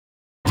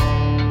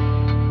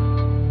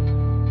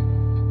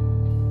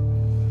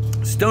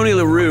Stoney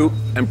LaRue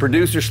and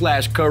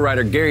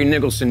producer/co-writer Gary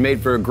Nicholson made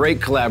for a great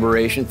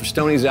collaboration for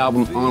Stoney's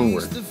album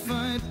Onward.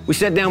 We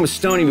sat down with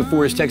Stoney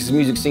before his Texas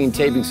music scene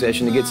taping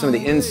session to get some of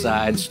the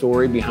inside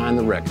story behind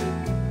the record.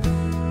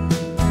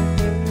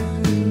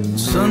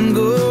 Sun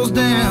goes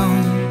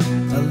down,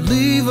 I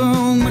leave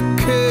all my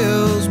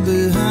cares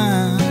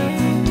behind.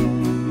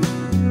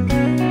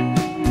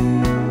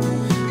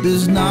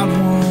 There's not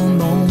one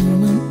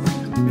moment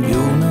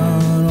you're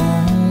not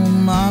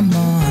on my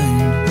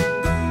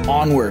mind.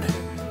 Onward.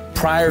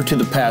 Prior to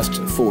the past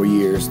 4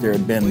 years, there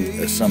had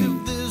been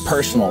some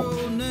personal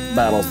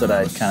battles that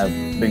I'd kind of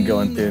been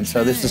going through. And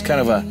so this is kind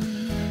of a,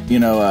 you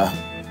know,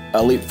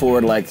 a leap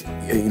forward, like,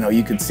 you know,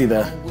 you could see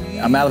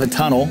I'm out of the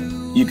tunnel,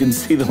 you can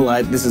see the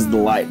light. This is the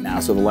light now,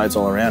 so the light's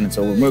all around. And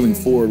so we're moving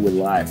forward with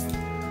life,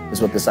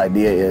 is what this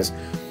idea is.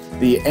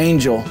 The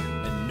angel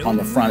on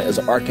the front is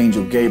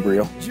Archangel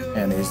Gabriel,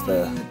 and he's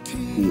the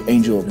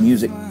angel of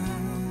music.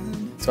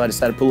 So I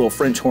decided to put a little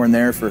French horn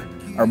there for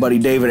our buddy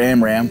David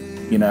Amram,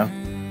 you know.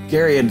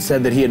 Gary had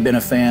said that he had been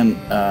a fan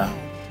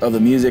of the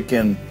music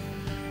and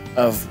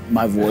of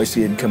my voice.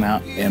 He had come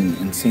out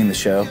and seen the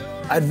show.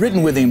 I'd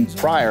written with him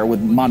prior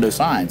with Mondo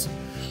Signs.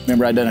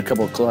 Remember, I'd done a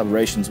couple of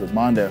collaborations with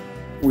Mondo.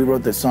 We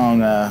wrote the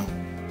song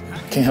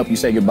Can't Help You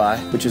Say Goodbye,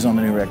 which is on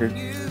the new record,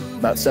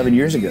 about 7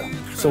 years ago.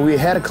 So we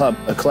had a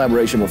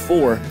collaboration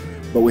before,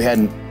 but we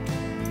hadn't,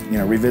 you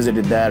know,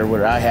 revisited that, or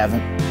what I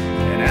haven't.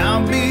 And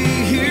I'll be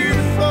here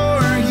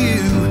for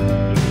you,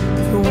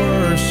 for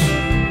worse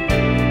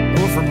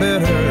or for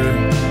better.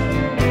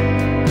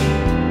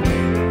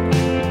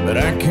 But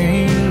I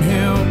can't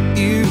help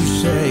you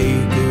say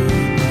goodbye.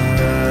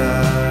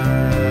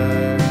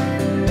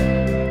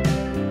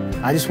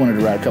 I just wanted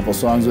to write a couple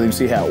songs with him,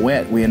 see how it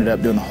went. We ended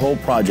up doing the whole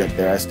project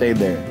there. I stayed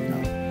there, you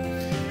know.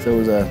 So it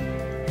was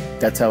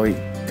that's how he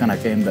kind of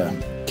came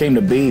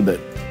to be. But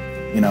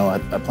you know, I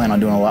plan on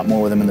doing a lot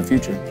more with him in the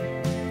future.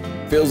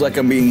 Feels like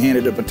I'm being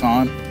handed a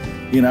baton,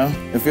 you know.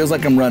 It feels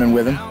like I'm running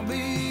with him.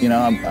 You know,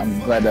 I'm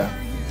glad to.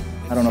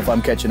 I don't know if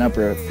I'm catching up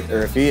or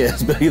if he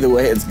is, but either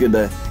way, it's good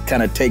to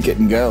kind of take it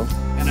and go.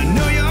 And I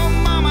know your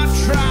mama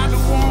tried to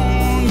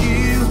warn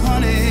you,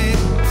 honey,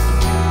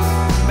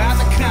 about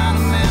the kind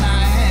of man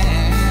I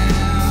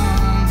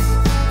am.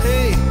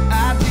 Hey,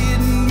 I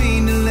didn't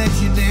mean to let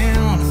you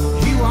down.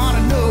 You ought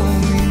to know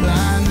me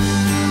by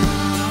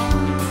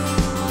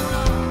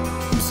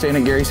now. I'm staying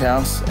at Gary's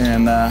house,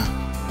 and I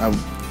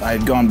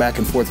had gone back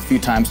and forth a few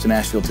times to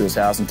Nashville to his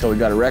house until we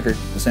got a record,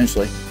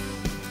 essentially.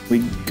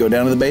 We'd go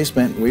down to the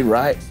basement, we'd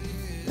write,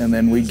 and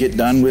then we'd get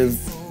done with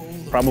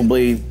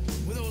probably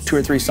 2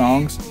 or 3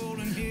 songs.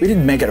 We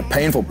didn't make it a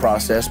painful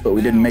process, but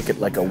we didn't make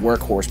it like a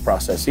workhorse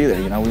process either.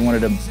 You know, we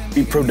wanted to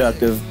be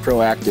productive,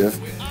 proactive,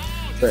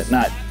 but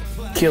not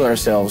kill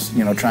ourselves,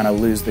 you know, trying to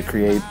lose the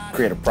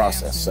creative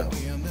process. So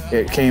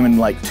it came in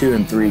like 2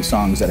 and 3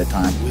 songs at a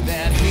time. With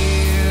that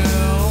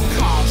hill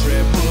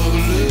country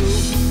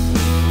boogaloo.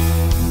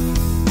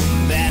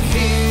 That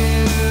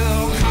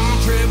hill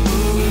country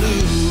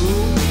boogaloo.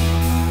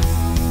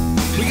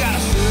 We got a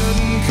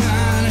certain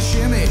kind of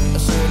shimmy, a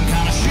certain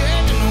kind of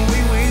shake in the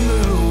way we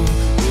move.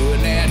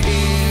 Doing that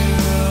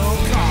hill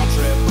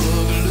country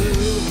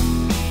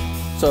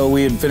boogaloo. So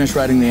we had finished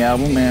writing the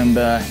album, and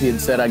he had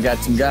said, I got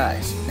some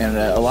guys. And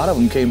a lot of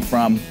them came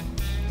from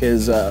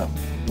his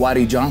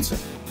Whitey Johnson.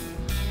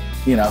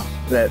 You know,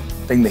 that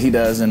thing that he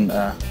does, and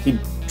he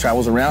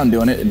travels around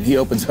doing it, and he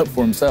opens up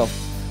for himself,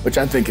 which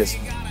I think is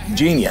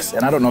genius.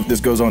 And I don't know if this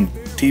goes on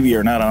TV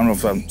or not. I don't know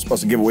if I'm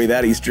supposed to give away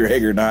that Easter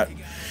egg or not.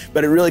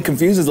 But it really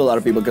confuses a lot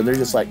of people, because they're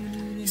just like,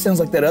 he sounds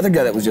like that other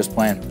guy that was just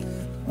playing.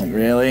 Like,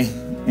 really?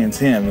 And it's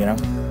him, you know?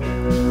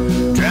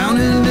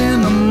 Drowning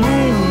in the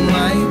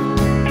moonlight.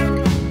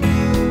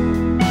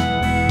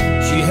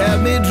 She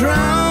had me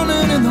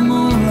drowning in the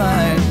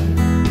moonlight.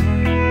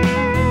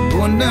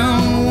 Going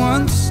down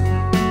once,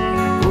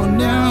 going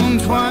down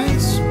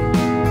twice.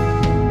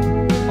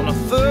 On the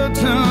 3rd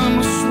time,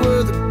 I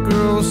swear the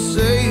girl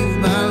saved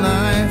my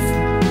life.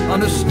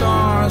 Under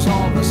stars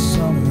on a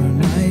summer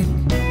night,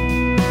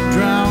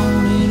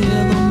 drowning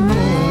in the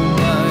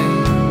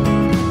moonlight.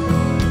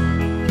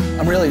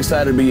 I'm really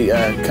excited to be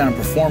kind of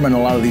performing a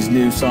lot of these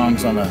new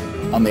songs on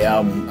the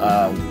album.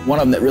 One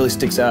of them that really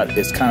sticks out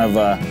is kind of,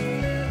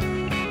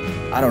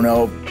 I don't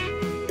know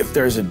if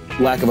there's a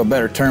lack of a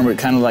better term, but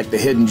kind of like the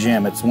hidden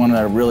gem. It's one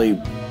that I really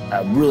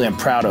am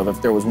proud of, if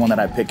there was one that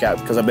I pick out,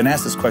 because I've been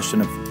asked this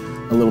question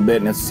a little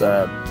bit, and it's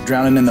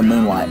Drowning in the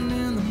Moonlight.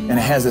 And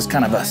it has this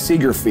kind of a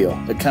Seeger feel.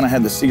 It kind of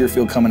had the Seeger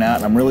feel coming out,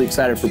 and I'm really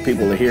excited for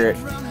people to hear it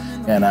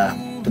and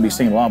to be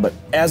singing along. But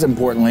as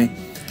importantly,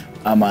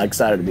 I'm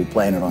excited to be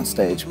playing it on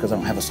stage, because I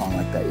don't have a song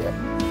like that yet.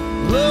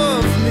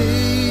 Love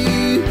me.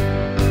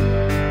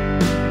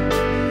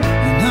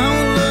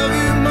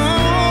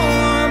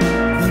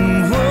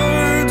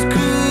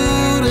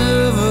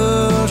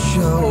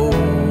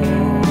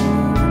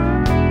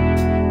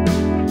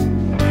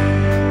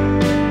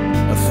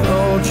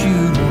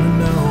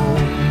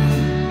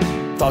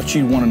 Thought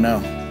you'd want to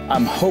know.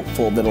 I'm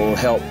hopeful that it'll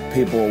help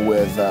people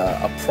with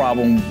a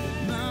problem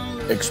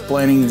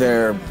explaining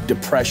their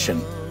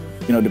depression.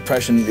 You You know,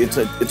 depression, it's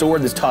a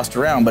word that's tossed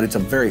around, but it's a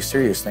very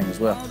serious thing as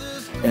well.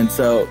 And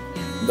so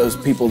those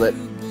people that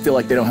feel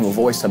like they don't have a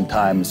voice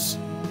sometimes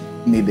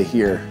need to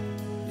hear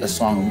a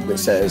song that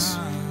says,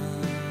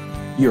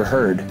 "You're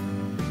heard,"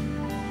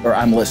 or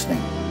 "I'm listening."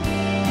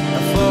 I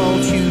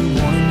thought you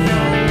wanted to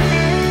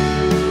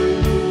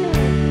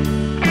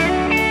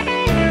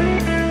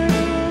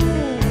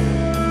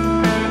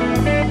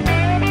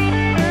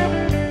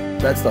know.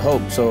 That's the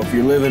hope. So if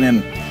you're living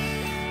in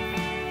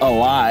a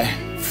lie,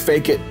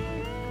 fake it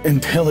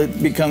until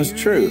it becomes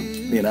true.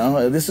 You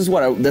know, this is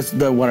what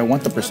what I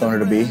want the persona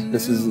to be.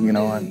 This is, you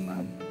know,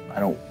 I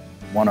don't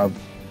want to.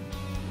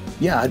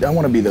 Yeah, I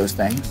want to be those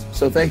things.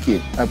 So thank you.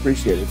 I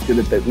appreciate it. It's good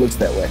that it looks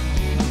that way.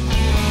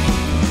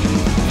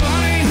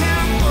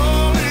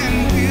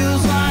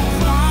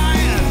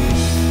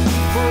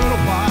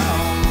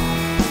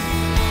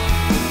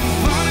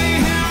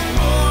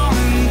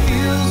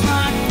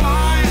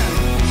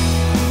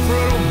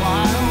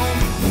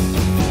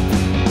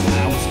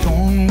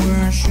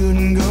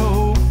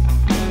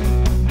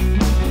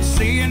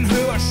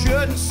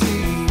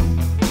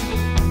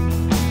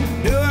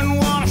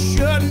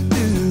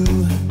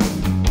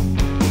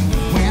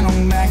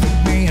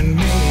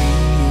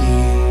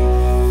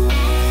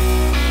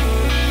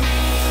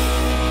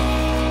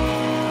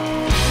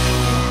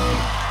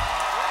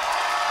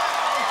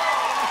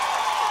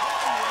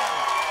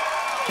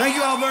 Thank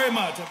you all very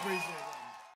much. I appreciate it.